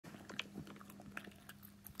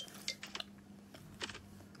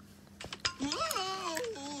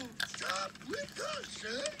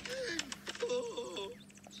ascending. Oh,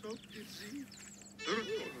 so dizzy.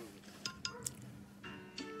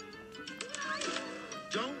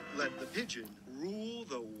 Don't Let the Pigeon Rule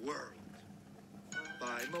the World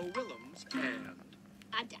by Mo Willems and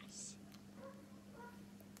Adas.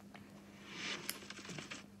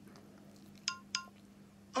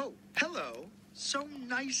 Oh, hello. So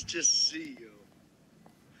nice to see you.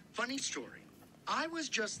 Funny story. I was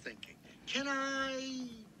just thinking, can I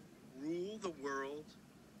rule the world?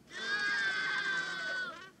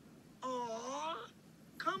 Aw,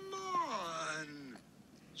 come on.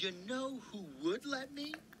 You know who would let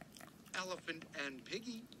me? Elephant and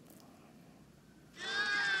Piggy.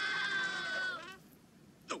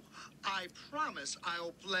 No, I promise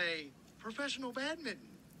I'll play professional badminton.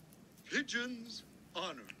 Pigeon's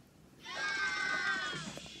honor.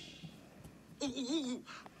 Ooh,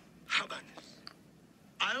 how about this?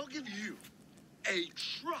 I'll give you a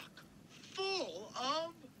truck full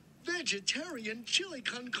of vegetarian chili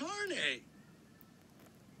con carne.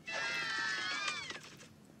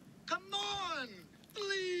 Come on,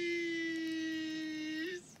 please.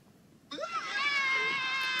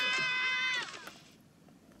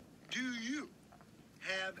 Do you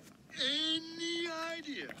have any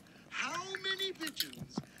idea how many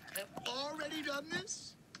pigeons have already done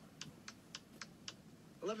this?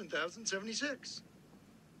 11,076.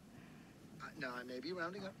 Now, I may be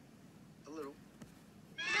rounding up a little.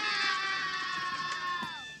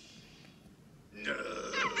 No.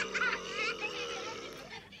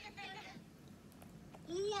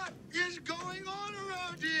 What is going on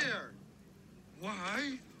around here?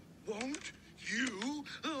 Why won't you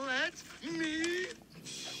let me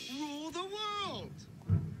rule the world?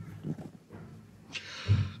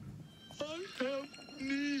 I have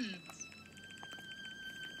needs.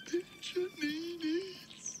 Pigeony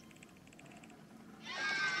needs.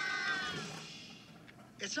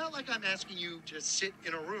 It's not like I'm asking you to sit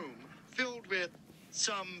in a room filled with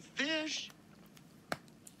some fish.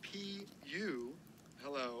 P.U.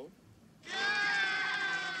 Hello.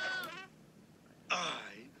 I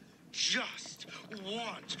just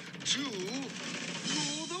want to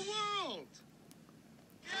rule the world.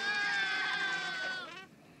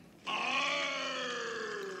 Arg.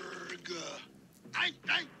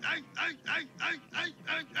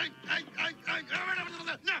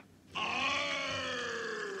 No.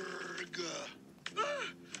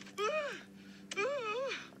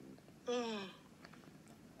 Arg.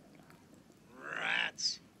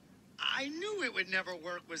 Rats. I knew it would never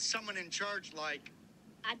work with someone in charge like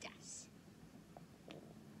Adas.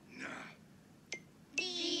 no.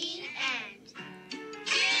 The end.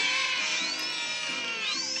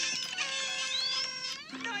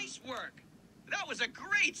 Nice work. That was a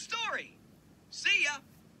great story. See ya.